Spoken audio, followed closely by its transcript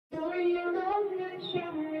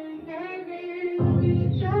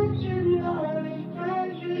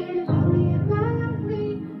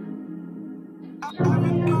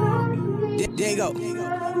There you go.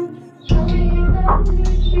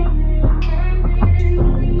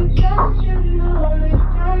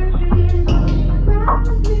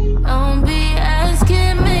 Don't be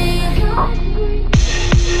asking me.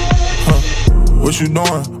 What you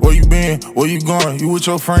doing? Where you been? Where you going? You with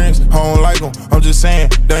your friends? I don't like them. I'm just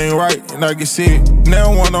saying, they ain't right, and I can see it.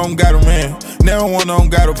 Now one of them got a man. Now one of them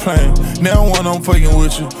got a plan. Now one of them fucking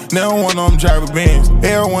with you. Now one of them drive a Benz.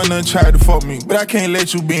 Everyone done tried to fuck me, but I can't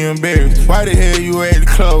let you be embarrassed. Why the hell you at the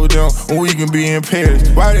club with them when we can be in Paris?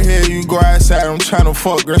 Why the hell you go outside? I'm trying to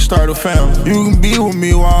fuck, girl, start a family. You can be with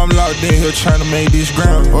me while I'm locked in here trying to make this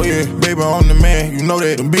ground. Oh yeah, baby, I'm the man. You know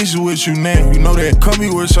that. Them bitches with you now. You know that. Come be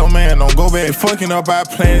with your man. Don't go back. Fucking up our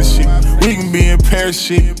plans shit. We can be in Paris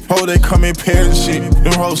shit. Oh, they come in Paris shit.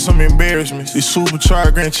 Them hoes some embarrassments. This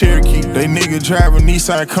supercharged Grand Cherokee. They nigga driving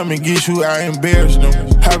Nissan, come and get you, I embarrass them.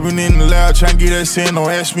 Hopping in the loud, trying to get us in, don't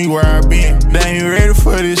ask me where I been. They ain't ready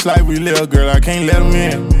for this life we live, girl, I can't let them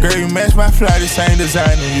in. Girl, you match my fly, this ain't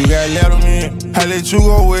designer, you gotta let them in. I let you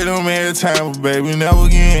go with them every time, but baby, never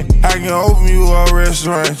again. I can open you a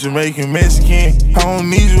restaurant, Jamaican, Mexican. I don't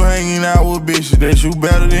need you hanging out with bitches that you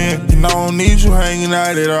better than. And I don't need you hanging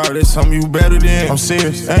out at all, that's something you better than. I'm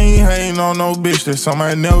serious, I ain't hanging on no bitch, that's something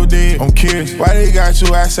I never did. I'm curious, why they got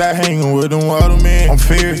you outside hanging with them other men? I'm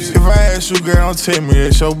fierce. If I ask you, girl, don't tell me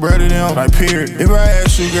that's your brother them. Like, period. If I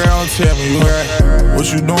ask you, girl, don't tell me you got.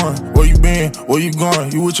 What you doing? Where you been? Where you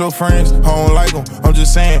going? You with your friends? I don't like them. I'm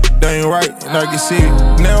just saying, they ain't right, and I can see it.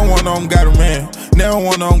 Now one of them got a man. Now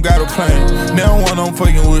one of them got a plan. Now one of them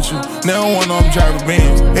fucking with you. Now one of them drive a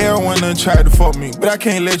Benz. Everyone done tried to fuck me, but I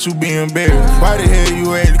can't let you be embarrassed. Why the hell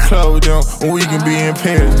you at the club with them when we can be in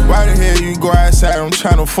Paris? Why the hell you go outside? I'm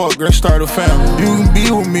trying to fuck, girl, start a family. You can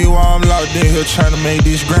be with me while I'm locked in here trying to make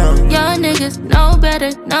this ground. Young niggas know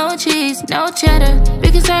better, no cheese, no cheddar.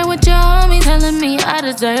 Be concerned with your homies telling me I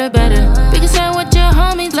deserve better. Be concerned with your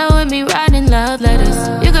homies blowing me writing love letters.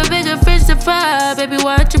 You got bigger fish to fry, baby,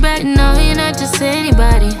 watch your back. No, you're not just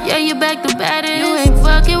anybody. Yeah, you back the baddest. You ain't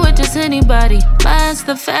fucking with just anybody. Mine's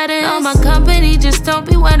the fattest. All my company, just don't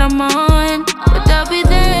be when I'm on. But they'll be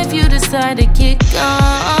there if you decide to kick on.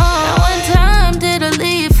 Now one time did I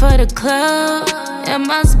leave for the club, and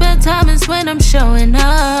my spare time is when I'm showing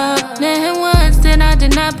up. Then once, then I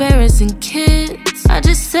denied parents and kids. I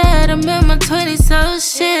just said I'm in my 20s, so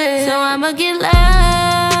shit. So I'ma get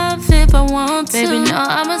love if I want to. Baby, no,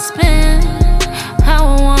 I'ma spend how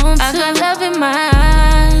I want to. I got love in my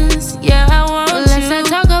eyes, yeah, I want to. Let's not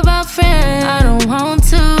talk about friends, I don't want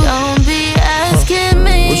to. Don't be asking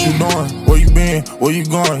me. What you doing? Where you been? Where you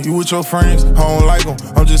going? You with your friends? I don't like them.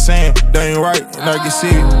 I'm just saying, they ain't right, and I can see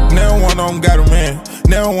it. Now one of them got a man.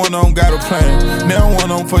 Now one of them got a plan. Now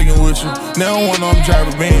one of them fucking with you. Now one of them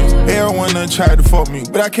drive a Benz. Everyone done tried to fuck me,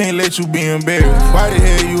 but I can't let you be embarrassed. Why the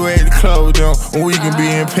hell you at the club with them when we can be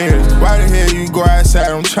in Paris? Why the hell you go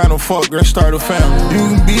outside? I'm trying to fuck, girl, start a family.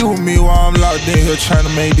 You can be with me while I'm locked in here trying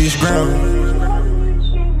to make this ground.